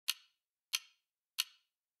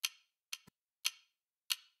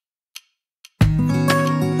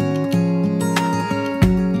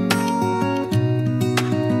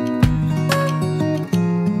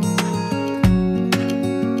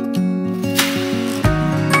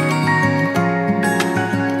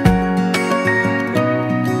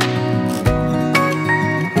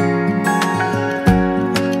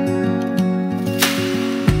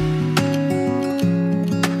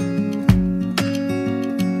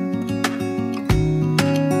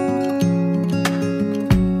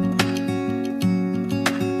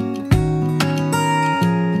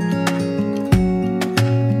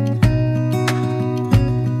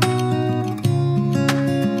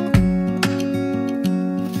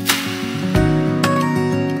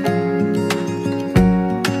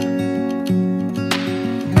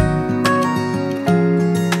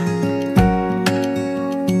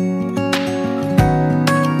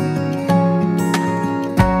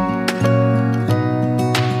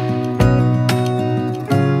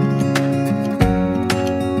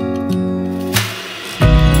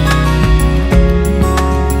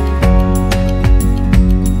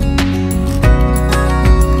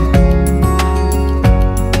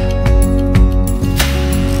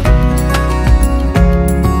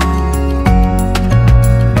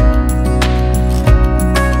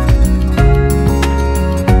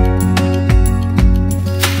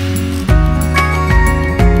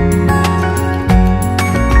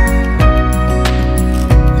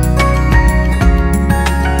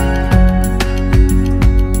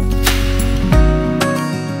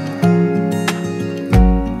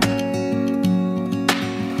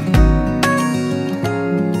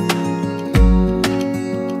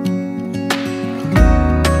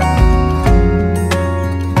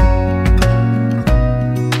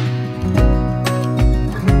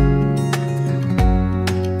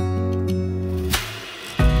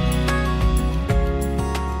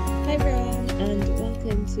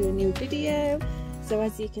new video. So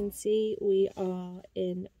as you can see, we are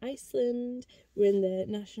in Iceland. We're in the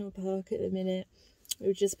national park at the minute.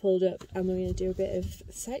 We've just pulled up and we're going to do a bit of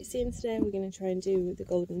sightseeing today. We're going to try and do the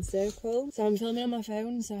Golden Circle. So I'm filming on my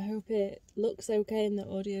phone, so I hope it looks okay and the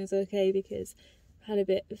audio is okay because I had a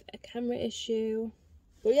bit of a camera issue.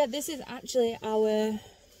 But yeah, this is actually our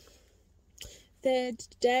third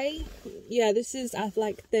day. Yeah, this is our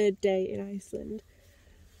third day in Iceland.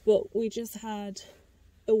 But we just had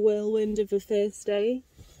a whirlwind of a first day.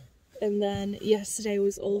 And then yesterday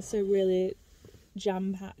was also really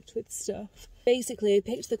jam-packed with stuff. Basically, I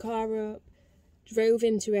picked the car up, drove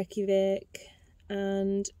into Reykjavic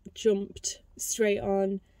and jumped straight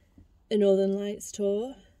on a Northern Lights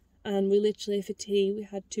tour. And we literally, for tea, we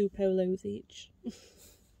had 2 polos each.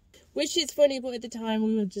 Which is funny, but at the time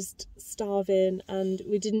we were just starving and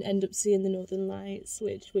we didn't end up seeing the Northern Lights,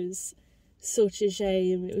 which was such a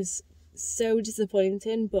shame. It was so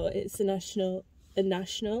disappointing, but it's it's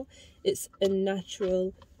a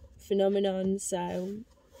natural phenomenon, so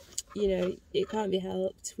you know it can't be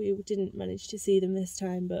helped. We didn't manage to see them this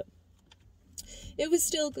time, but it was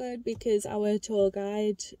still good because our tour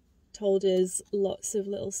guide told us lots of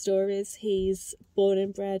little stories. He's born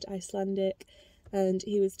and bred Icelandic and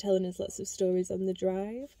he was telling us lots of stories on the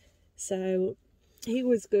drive, so he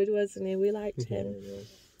was good, wasn't he? We liked him. Yeah.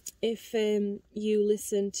 If you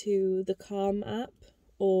listen to the Calm app,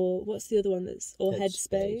 or what's the other one or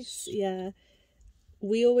Headspace, yeah,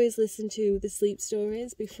 we always listen to the sleep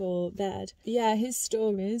stories before bed. Yeah, his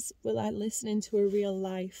stories were like listening to a real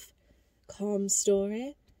life calm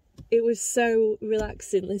story. It was so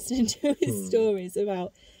relaxing listening to his stories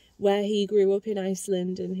about where he grew up in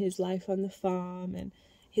Iceland and his life on the farm and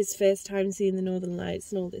his first time seeing the Northern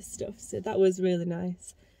Lights and all this stuff. So that was really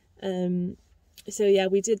nice. So yeah,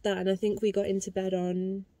 we did that, and I think we got into bed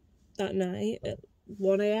on that night at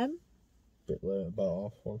 1 AM. Bit late,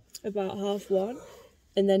 about 1:30. About 1:30.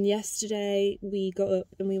 And then yesterday we got up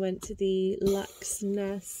and we went to the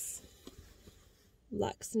Laxness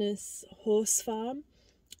horse farm,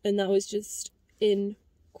 and that was just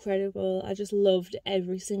incredible. I just loved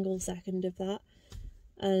every single second of that.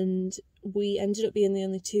 And we ended up being the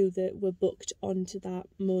only 2 that were booked onto that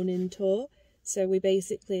morning tour. So we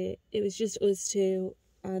basically, it was just us 2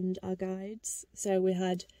 and our guides. So we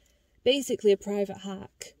had basically a private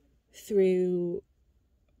hack through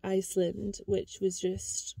Iceland, which was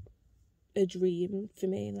just a dream for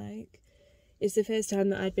me. Like, it's the first time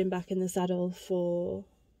that I'd been back in the saddle for,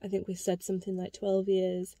 I think we said something like 12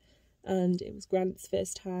 years. And it was Grant's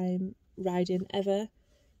first time riding ever.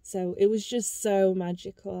 So it was just so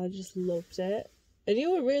magical. I just loved it. And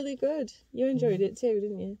you were really good. You enjoyed it too,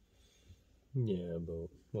 didn't you? Yeah, but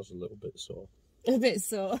I was a little bit sore. A bit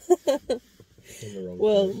sore. In the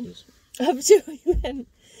wrong places.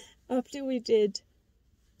 After we did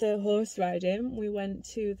the horse riding, we went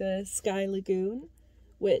to the Sky Lagoon,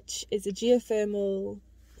 which is a geothermal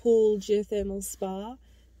spa,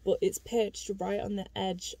 but it's perched right on the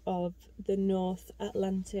edge of the North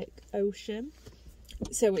Atlantic Ocean.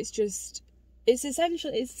 So it's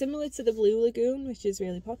similar to the Blue Lagoon, which is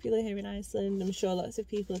really popular here in Iceland. I'm sure lots of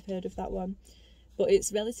people have heard of that one. But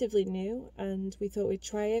it's relatively new, and we thought we'd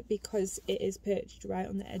try it because it is perched right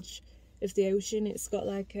on the edge of the ocean. It's got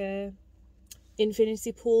like a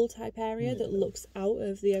infinity pool type area that looks out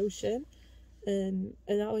of the ocean. And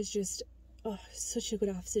that was just such a good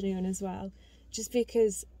afternoon as well. Just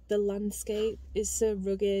because the landscape is so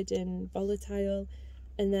rugged and volatile,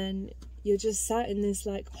 and then you're just sat in this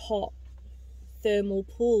like hot thermal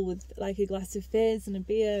pool with like a glass of fizz and a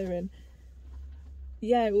beer, and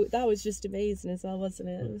yeah, that was just amazing as well, wasn't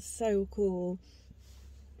it? It was so cool.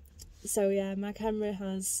 So yeah, my camera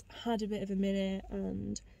has had a bit of a minute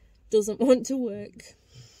and doesn't want to work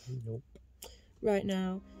right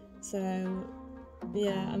now, so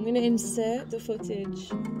yeah, I'm going to insert the footage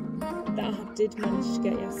that I did manage to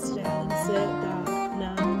get yesterday. I'll insert that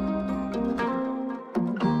now.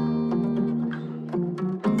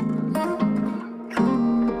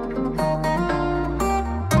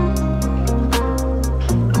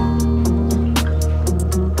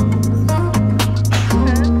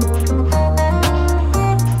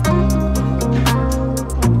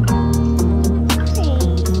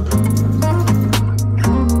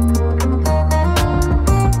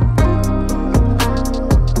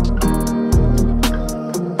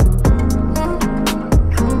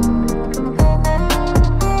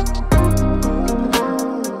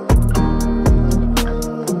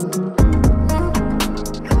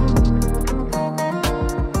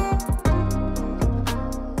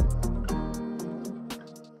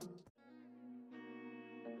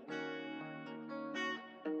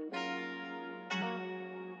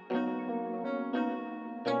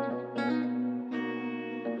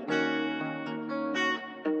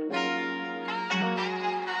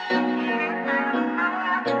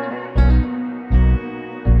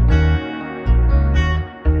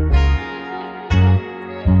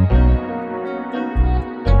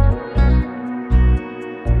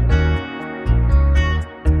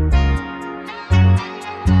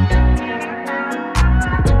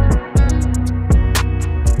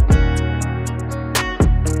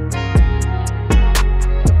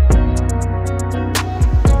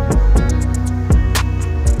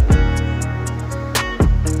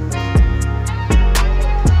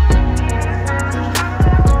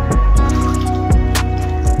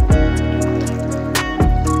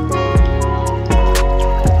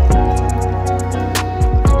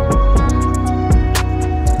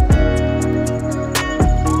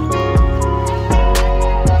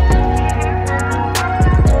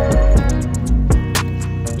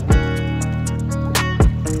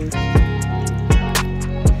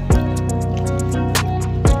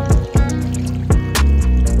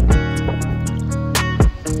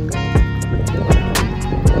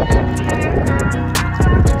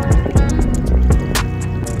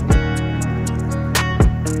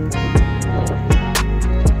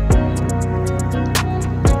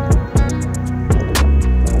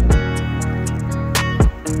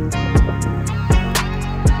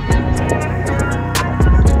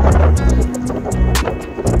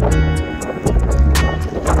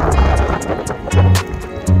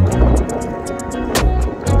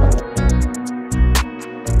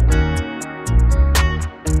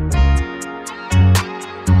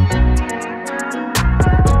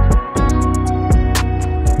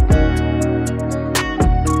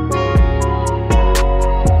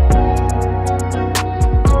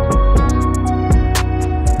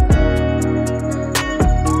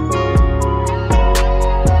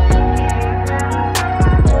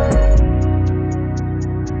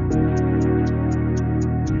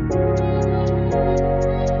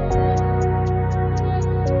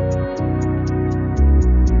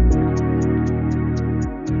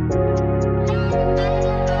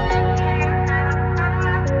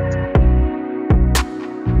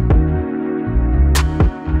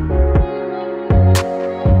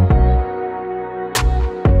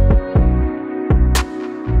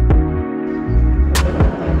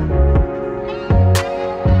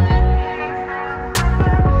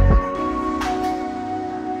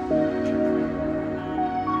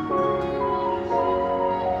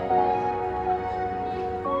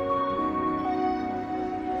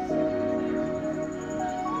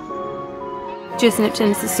 Just nipped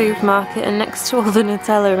into the supermarket, and next to all the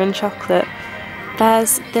Nutella and chocolate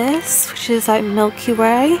there's this, which is like Milky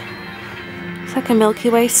Way. It's like a Milky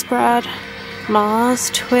Way spread, Mars,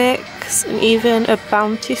 Twix, and even a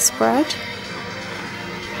Bounty spread.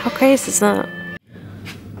 How crazy is that?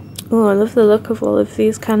 Oh, I love the look of all of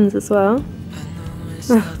these cans as well.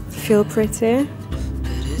 Oh, they feel pretty. I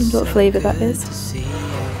wonder what flavour that is.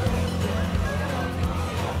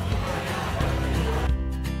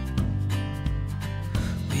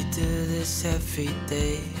 Every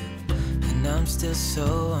day, and I'm still so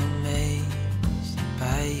amazed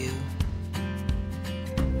by you.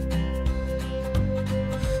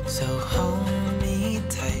 So hold me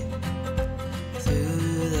tight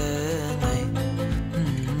through the night.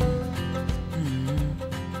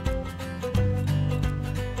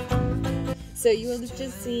 So you will have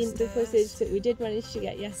just seen the footage that we did manage to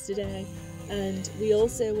get yesterday, and we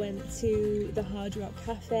also went to the Hard Rock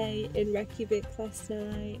Cafe in Reykjavic last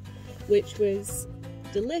night, which was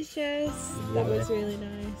delicious. That was really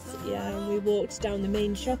nice. Yeah, and we walked down the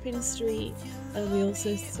main shopping street, and we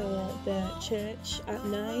also saw the church at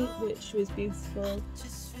night, which was beautiful.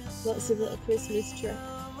 Lots of little Christmas trees.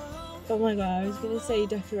 Oh my god, I was going to say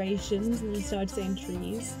decorations and then started saying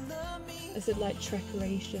trees. I said like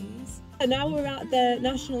decorations. And now we're at the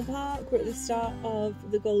national park. We're at the start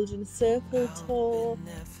of the Golden Circle tour,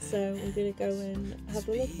 so we're going to go and have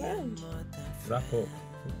a look around. Wrap up.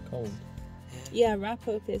 It's cold. Yeah, wrap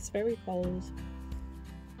up. It's very cold.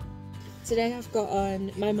 Today I've got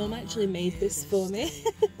on, my mum actually made this for me.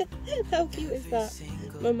 How cute is that?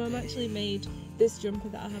 My mum actually made this jumper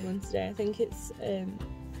that I have on today. I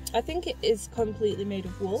think it is completely made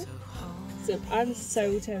of wool. So I'm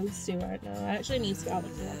so toasty right now. I actually need to get out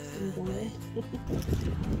of the glass and go in.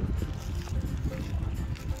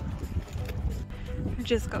 I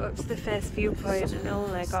just got up to the first viewpoint, and oh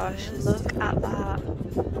my gosh, look at that.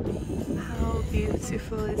 How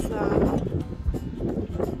beautiful is that?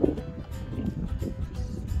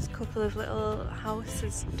 There's a couple of little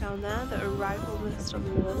houses down there that are right almost on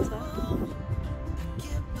the water.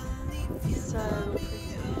 So pretty.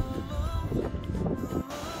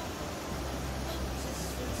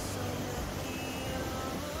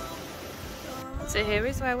 So here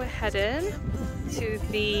is where we're heading, to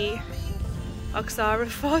the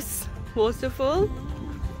Oxarafoss waterfall.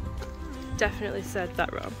 Definitely said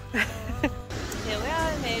that wrong. Here we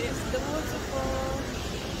are, made it to the waterfall.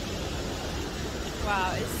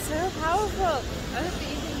 Wow, it's so powerful. I hope that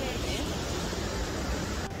you can hear me.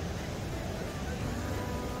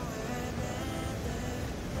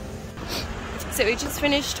 So we just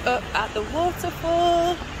finished up at the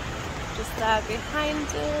waterfall, just there behind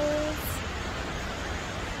us.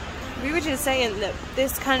 We were just saying that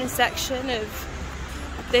this kind of section of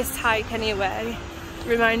this hike anyway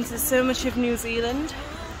reminds us so much of New Zealand,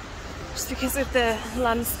 just because of the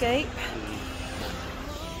landscape.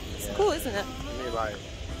 It's cool, isn't it? Like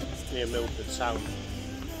near Milford Sound.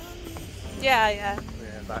 Yeah. Yeah,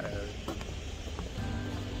 that area.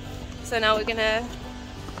 So now we're gonna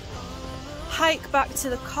hike back to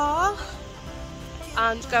the car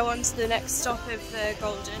and go on to the next stop of the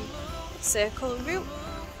Golden Circle route.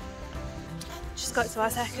 Just got to our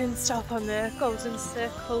second stop on the Golden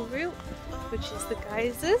Circle route, which is the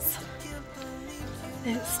geysers.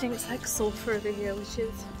 And it stinks like sulphur over here, which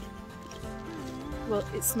is, well,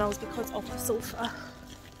 it smells because of the sulphur.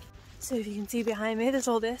 So if you can see behind me, there's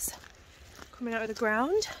all this coming out of the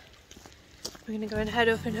ground. We're gonna go and head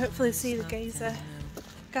up and hopefully see the geyser.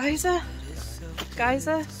 Geyser?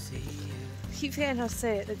 Geyser? I keep forgetting how to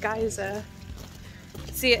say it, the geyser.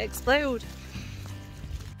 See it explode.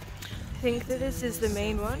 I think that this is the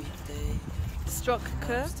main one.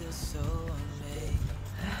 Structure.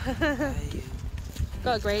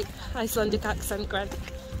 Got a great Icelandic accent, Greg.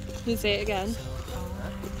 Can you say it again?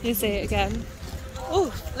 Can you say it again? Oh,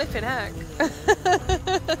 flipping heck.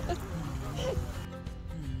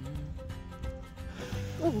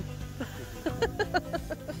 Ooh.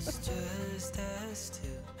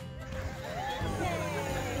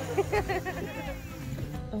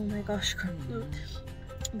 Oh my gosh,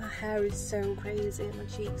 my hair is so crazy and my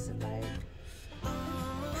cheeks are like,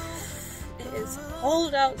 it is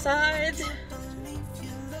cold outside.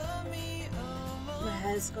 My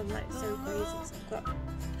hair's gone like so crazy because I've got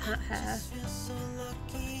hat hair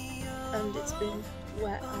and it's been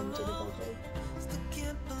wet and in a bubble.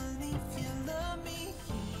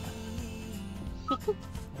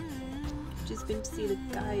 Just been to see the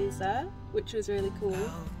geyser, which was really cool,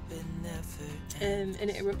 and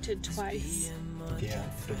it erupted twice. Yeah.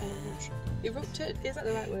 Erupted? Is that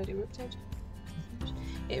the right word? Erupted?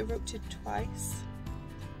 It erupted twice,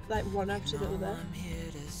 like one after the other.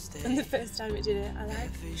 And the first time it did it, I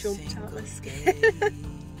like jumped out my skin.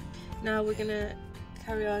 Now we're gonna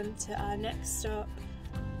carry on to our next stop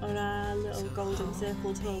on our little Golden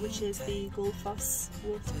Circle tour, which is the Gullfoss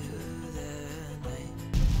waterfall.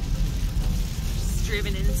 Just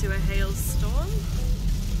driven into a hailstorm.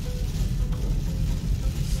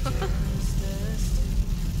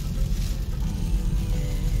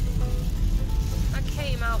 That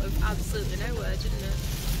came out of absolutely nowhere, didn't it?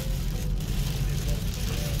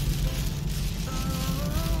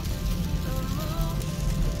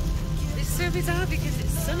 It's so bizarre because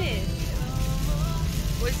it's sunny.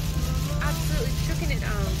 Was absolutely chucking it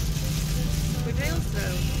down with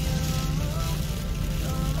hailstone.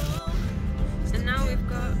 And now we've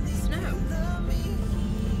got snow.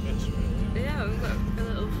 Yeah, we've got a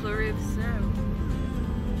little flurry of snow.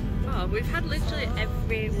 Oh, we've had literally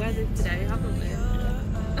every weather today, haven't we?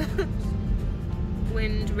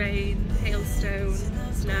 Wind, rain, hailstone,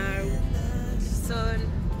 snow, sun.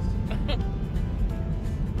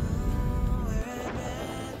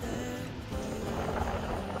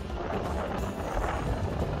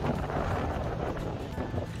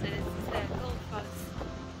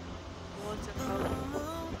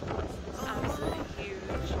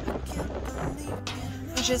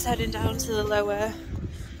 Just heading down to the lower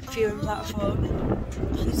viewing platform.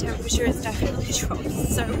 The temperature has definitely dropped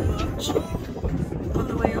so much. On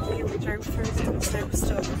the way up here we drove through a bit of a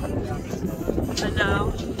snowstorm, and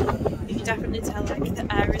now you can definitely tell like the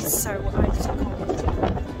air is so ice cold.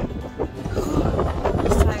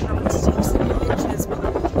 Just like I want to take some pictures, but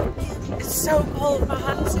it's so cold, my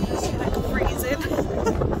hands are just like freezing.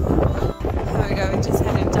 There we go, we're just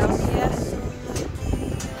heading down here.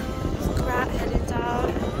 Heading down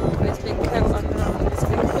with his big coat on now and his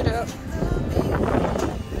big hood up.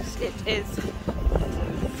 It is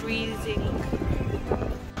freezing.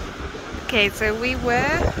 Okay, so we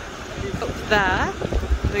were up there.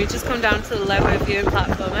 We just come down to the lower viewing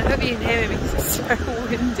platform. I hope you can hear me because it's so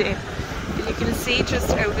windy. And you can see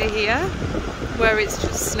just over here where it's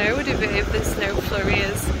just snowed a bit if the snow flurry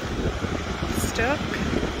is stuck.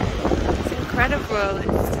 It's incredible.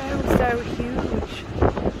 It's so huge.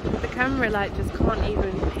 The camera like just can't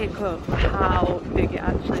even pick up how big it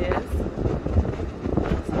actually is.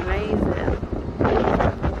 It's amazing.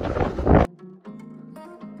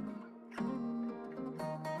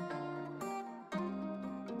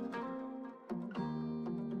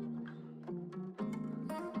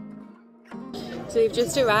 So we've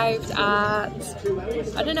just arrived at,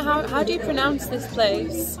 I don't know, how do you pronounce this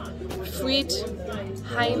place?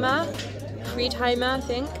 Friedheimer, I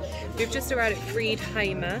think. We've just arrived at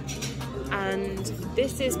Friedheimer, and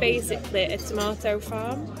this is basically a tomato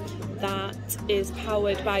farm that is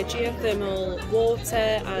powered by geothermal water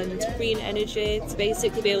and green energy to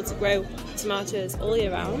basically be able to grow tomatoes all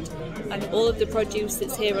year round. And all of the produce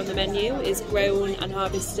that's here on the menu is grown and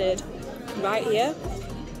harvested right here.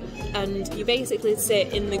 And you basically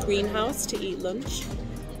sit in the greenhouse to eat lunch.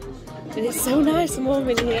 And it's so nice and warm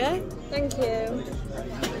in here. Thank you.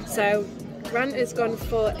 So Grant has gone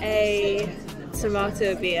for a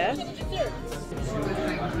tomato beer.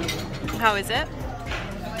 How is it?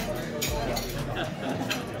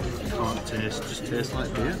 Can't taste, just tastes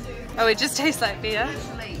like beer. Oh, it just tastes like beer?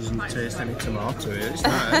 Doesn't taste any tomato, it's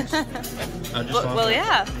nice. I just well,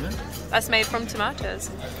 yeah. That's made from tomatoes.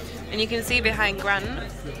 And you can see behind Grant,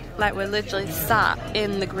 like we're literally sat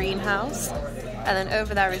in the greenhouse. And then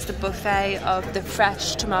over there is the buffet of the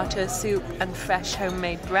fresh tomato soup and fresh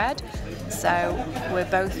homemade bread. So we're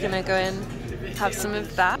both gonna go and have some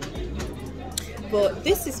of that. But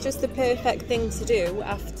this is just the perfect thing to do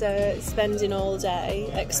after spending all day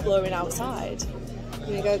exploring outside. We're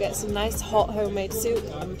gonna go get some nice hot homemade soup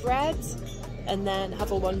and bread and then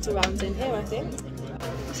have a wander around in here, I think.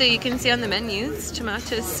 So you can see on the menus,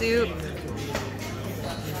 tomato soup,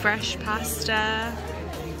 fresh pasta,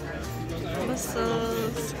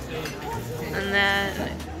 mussels, and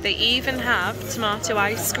then they even have tomato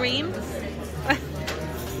ice cream.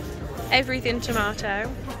 Everything tomato.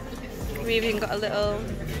 We've even got a little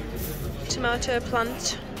tomato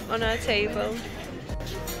plant on our table.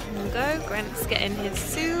 There we go, Grant's getting his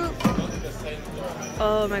soup.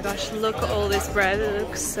 Oh my gosh, look at all this bread, it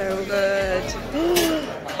looks so good.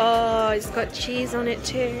 Oh, it's got cheese on it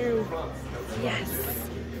too. Yes.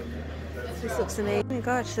 This looks amazing. Oh my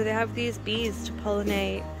gosh, so they have these bees to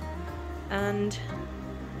pollinate. And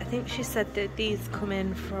I think she said that these come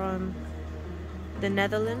in from the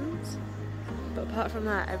Netherlands. But apart from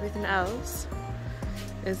that, everything else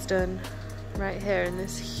is done right here in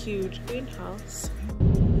this huge greenhouse.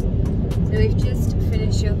 So we've just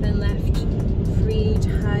finished up and left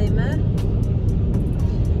Friedheimer.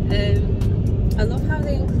 I love how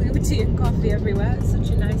they include tea and coffee everywhere, it's such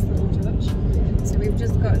a nice little touch. So we've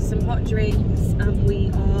just got some hot drinks and we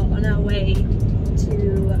are on our way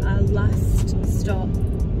to our last stop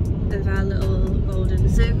of our little Golden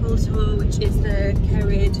Circle tour, which is the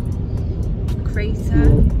Kerid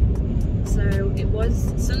crater. So it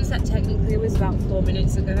was, sunset technically was about 4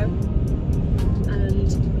 minutes ago, and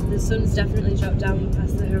the sun's definitely dropped down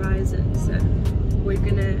past the horizon, so we're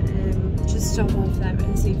gonna just stop off there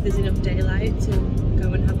and see if there's enough daylight to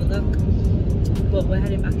go and have a look. But we're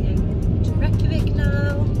heading back in to Reykjavic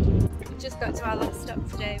now. We just got to our last stop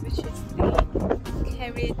today, which is the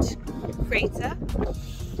Kerid crater,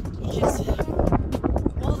 which is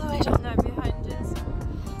all the way down there behind us.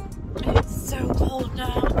 It's so cold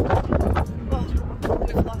now. Oh,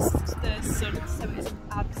 we've lost the sun, so it's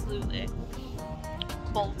absolutely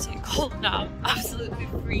molten cold now. Absolutely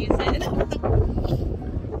freezing.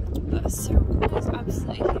 But it's so cool, it's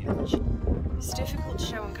absolutely huge. It's difficult to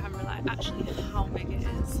show on camera like actually how big it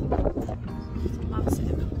is. It's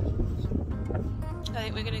massive. I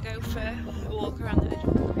think we're going to go for a walk around the edge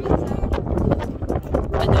of the crater.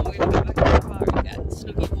 And then we're going to go back in the car and get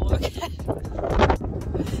snuggy walk again.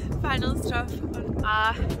 Final stop on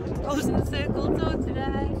our Golden Circle tour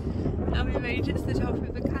today, and we made it to the top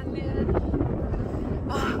of the canyon.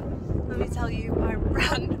 Oh, let me tell you, I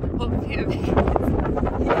ran up here because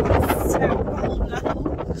it's so cold now.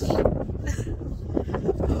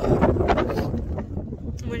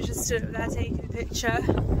 We're just stood up there taking a picture.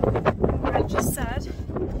 Grant just said,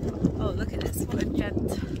 oh look at this, what a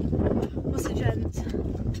gent. What a gent.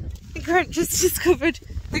 Grant just discovered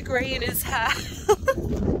the grey in his hair.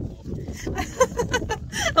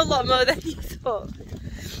 A lot more than you thought.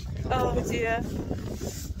 Oh dear.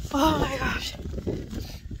 Oh my gosh.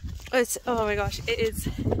 Oh my gosh, it is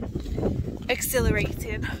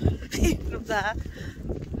exhilarating being up there.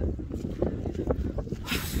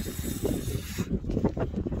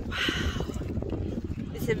 Wow.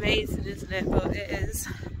 It's amazing, isn't it? But it is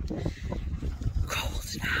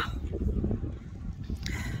cold now.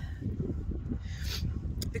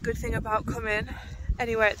 The good thing about coming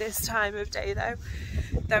anywhere at this time of day though,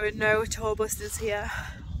 there are no tour buses here.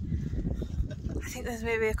 I think there's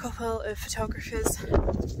maybe a couple of photographers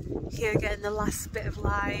here getting the last bit of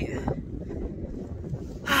light.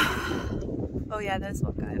 Oh yeah, there's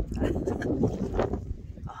one guy up there.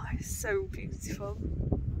 Oh, it's so beautiful.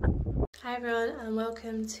 Hi everyone and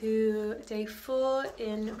welcome to day 4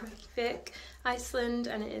 in Reykjavic, Iceland,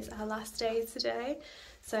 and it is our last day today.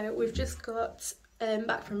 So we've just got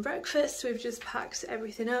back from breakfast, we've just packed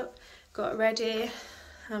everything up, got ready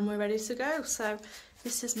and we're ready to go. So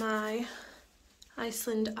this is my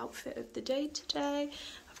Iceland outfit of the day today.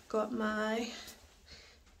 I've got my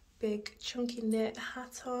big chunky knit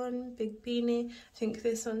hat on, big beanie. I think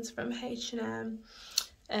this one's from H&M.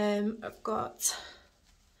 I've got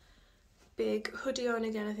big hoodie on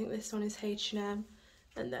again. I think this one is H&M.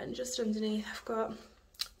 And then just underneath I've got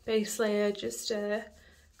base layer, just a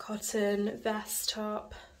cotton vest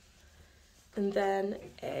top, and then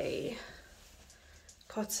a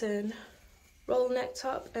cotton roll neck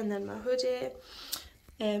top, and then my hoodie.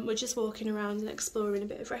 We're just walking around and exploring a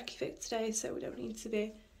bit of Reykjavik today, so we don't need to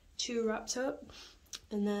be too wrapped up.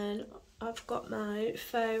 And then I've got my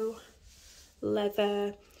faux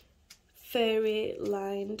leather furry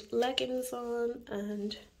lined leggings on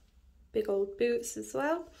and big old boots as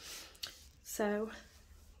well. So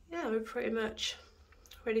yeah, we're pretty much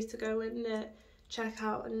ready to go and check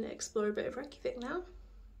out and explore a bit of Reykjavik now.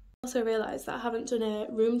 I also realised that I haven't done a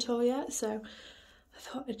room tour yet, so I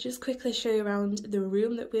thought I'd just quickly show you around the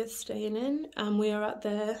room that we're staying in. And we are at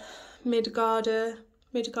the Midgarda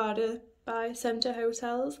by Centre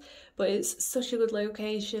Hotels, but it's such a good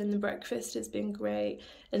location. The breakfast has been great,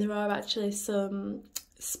 and there are actually some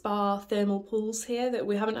spa thermal pools here that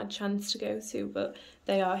we haven't had a chance to go to, but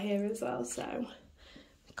they are here as well. So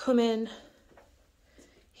come in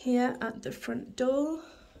here at the front door,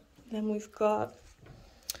 then we've got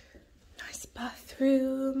a nice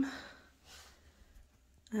bathroom,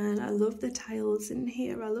 and I love the tiles in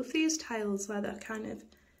here. I love these tiles where they're kind of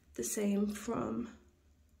the same from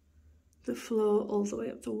the floor all the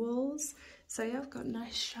way up the walls. So yeah, I've got a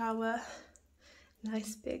nice shower,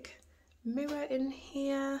 nice big mirror in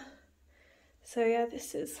here. So yeah,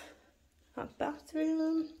 this is our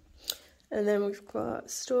bathroom, and then we've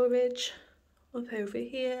got storage up over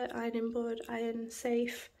here, ironing board, iron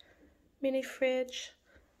safe, mini fridge,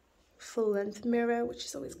 full length mirror, which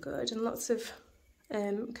is always good, and lots of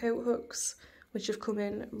coat hooks, which have come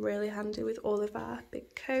in really handy with all of our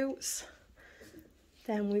big coats.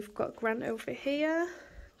 Then we've got Grant over here.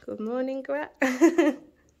 Good morning, Grant. Good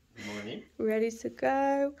morning. Ready to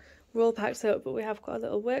go. We're all packed up, but we have got a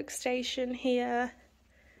little workstation here,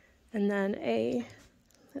 and then a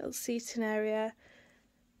little seating area,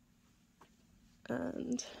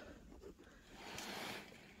 and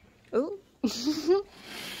oh,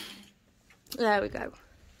 there we go.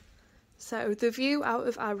 So the view out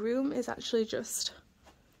of our room is actually just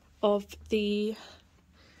of the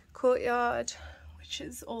courtyard, which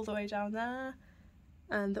is all the way down there,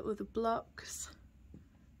 and the other blocks,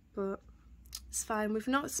 but it's fine. We've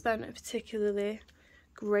not spent a particularly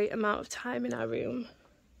great amount of time in our room,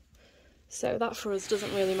 so that for us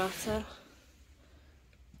doesn't really matter.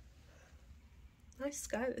 Nice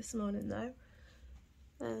sky this morning though.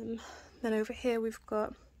 Then over here we've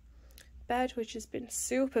got bed, which has been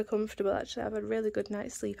super comfortable actually. I've had a really good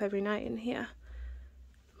night's sleep every night in here.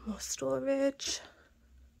 More storage.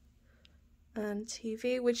 And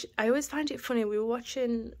TV, which I always find it funny. We were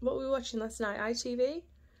watching, what were we watching last night? ITV.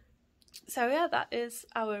 So yeah, that is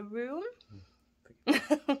our room.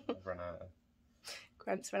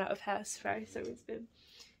 Grant's run out of hairspray, so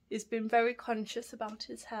he's been very conscious about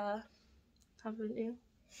his hair, haven't you?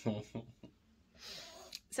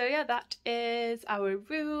 So yeah, that is our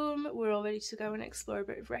room. We're all ready to go and explore a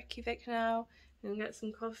bit of Reykjavik now and get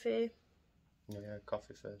some coffee. Yeah,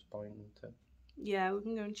 coffee first point. Yeah, we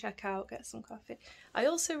can go and check out, get some coffee. I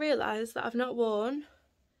also realised that I've not worn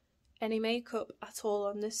any makeup at all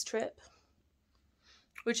on this trip,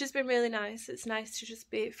 which has been really nice. It's nice to just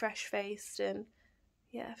be fresh-faced and,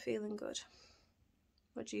 yeah, feeling good.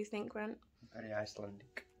 What do you think, Grant? Very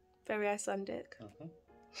Icelandic. Very Icelandic.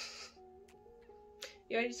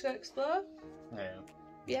 You ready to go explore?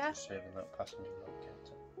 Yeah? Just saving that passenger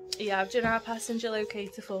locator. Yeah, I've done our passenger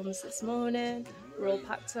locator forms this morning. We're all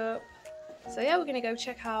packed up. So yeah, we're going to go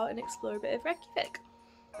check out and explore a bit of Reykjavik.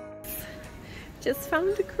 Just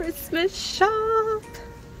found the Christmas shop!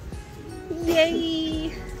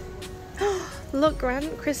 Yay! Look,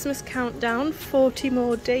 Grant, Christmas countdown, 40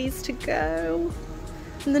 more days to go.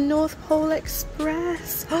 And the North Pole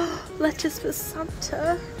Express. Letters for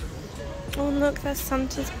Santa. Oh look, there's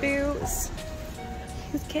Santa's boots.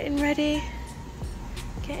 He's getting ready.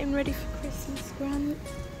 Getting ready for Christmas, Grant.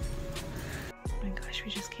 Oh my gosh, we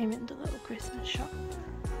just came into the little Christmas shop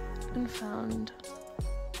and found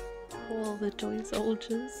all the toy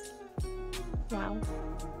soldiers. Wow.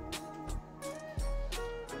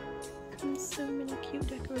 Comes So many cute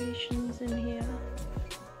decorations in here.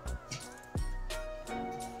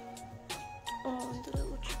 Oh, and the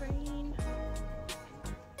little train.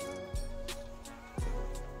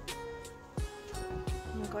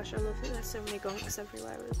 Oh my gosh, I love that there's so many gonks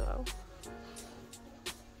everywhere as well.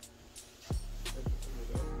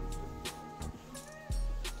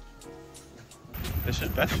 This is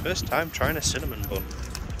Beth's first time trying a cinnamon bun.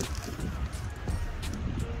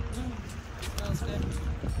 Smells good.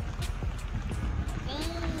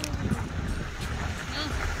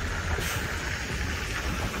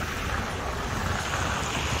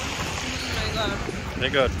 They're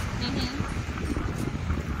good.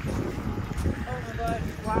 Oh my god,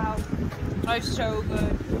 wow. That's so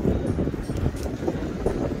good.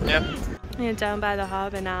 Yeah. We're down by the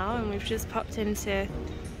harbour now and we've just popped into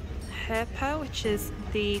Herpa, which is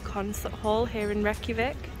the concert hall here in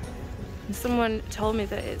Reykjavic. And someone told me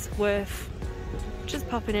that it's worth just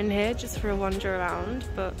popping in here just for a wander around,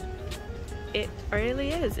 but it really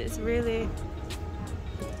is. It's really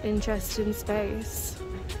interesting space.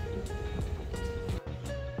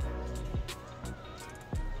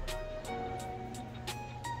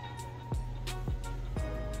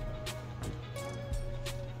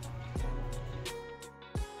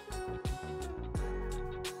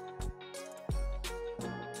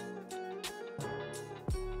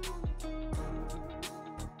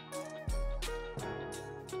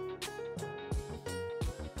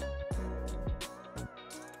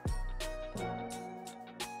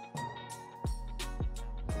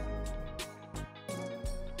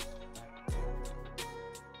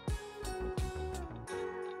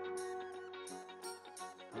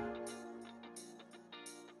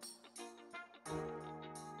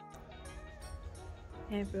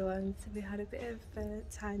 Hey everyone, so we had a bit of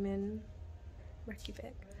time in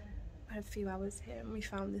Reykjavik. We had a few hours here and we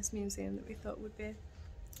found this museum that we thought would be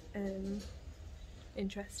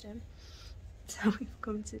interesting. So we've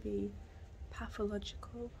come to the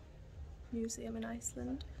Pathological Museum in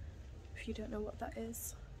Iceland. If you don't know what that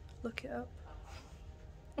is, look it up.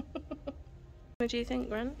 What do you think,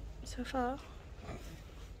 Grant, so far?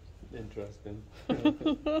 Interesting.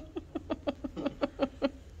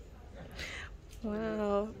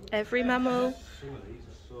 Wow, every mammal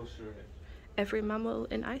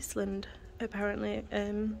in Iceland, apparently,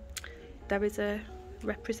 there is a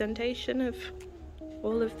representation of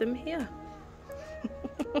all of them here.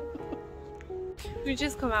 We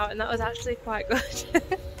just come out and that was actually quite good.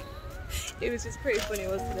 It was just pretty funny,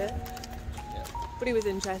 wasn't it? Yeah. But it was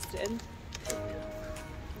interesting.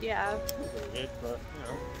 Yeah. Weird, but you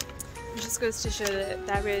know. It just goes to show that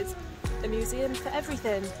there is a museum for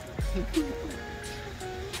everything.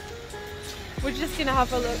 We're just gonna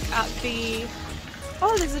have a look at the...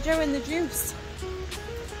 Oh, there's a Joe in the Juice.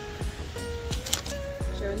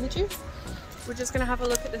 Joe in the Juice. We're just gonna have a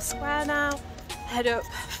look at the square now, head up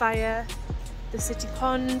via the city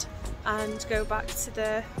pond and go back to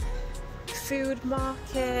the food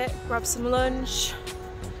market, grab some lunch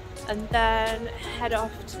and then head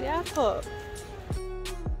off to the airport.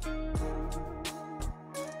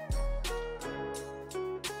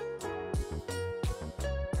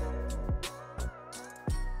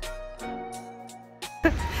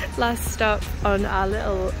 Last stop on our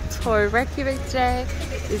little tour of Reykjavik today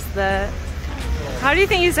is the, how do you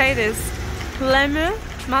think you say this? Lemur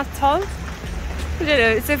Mathol? I don't know,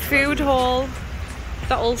 it's a food hall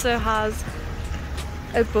that also has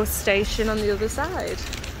a bus station on the other side.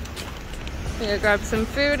 I'm gonna grab some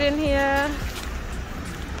food in here.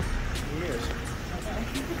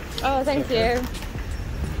 Oh, thank you.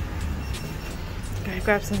 Gonna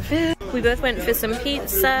grab some food. We both went for some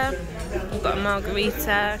pizza. We've got a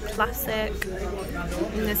margarita, classic,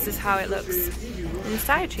 and this is how it looks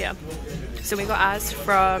inside here. So we got ours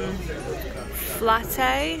from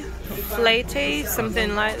Flatty,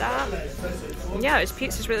 something like that. Yeah, this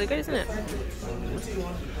pizza's really good, isn't it?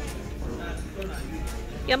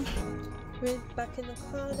 Yum. We're back in the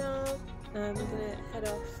car now. We're gonna head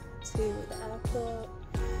off to the airport.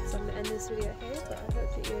 So I'm gonna end this video here, but I hope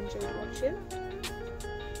that you enjoyed watching.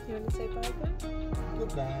 You want to say bye now?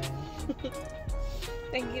 Goodbye.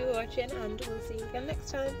 Thank you for watching and we'll see you again next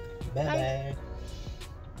time. Bye bye.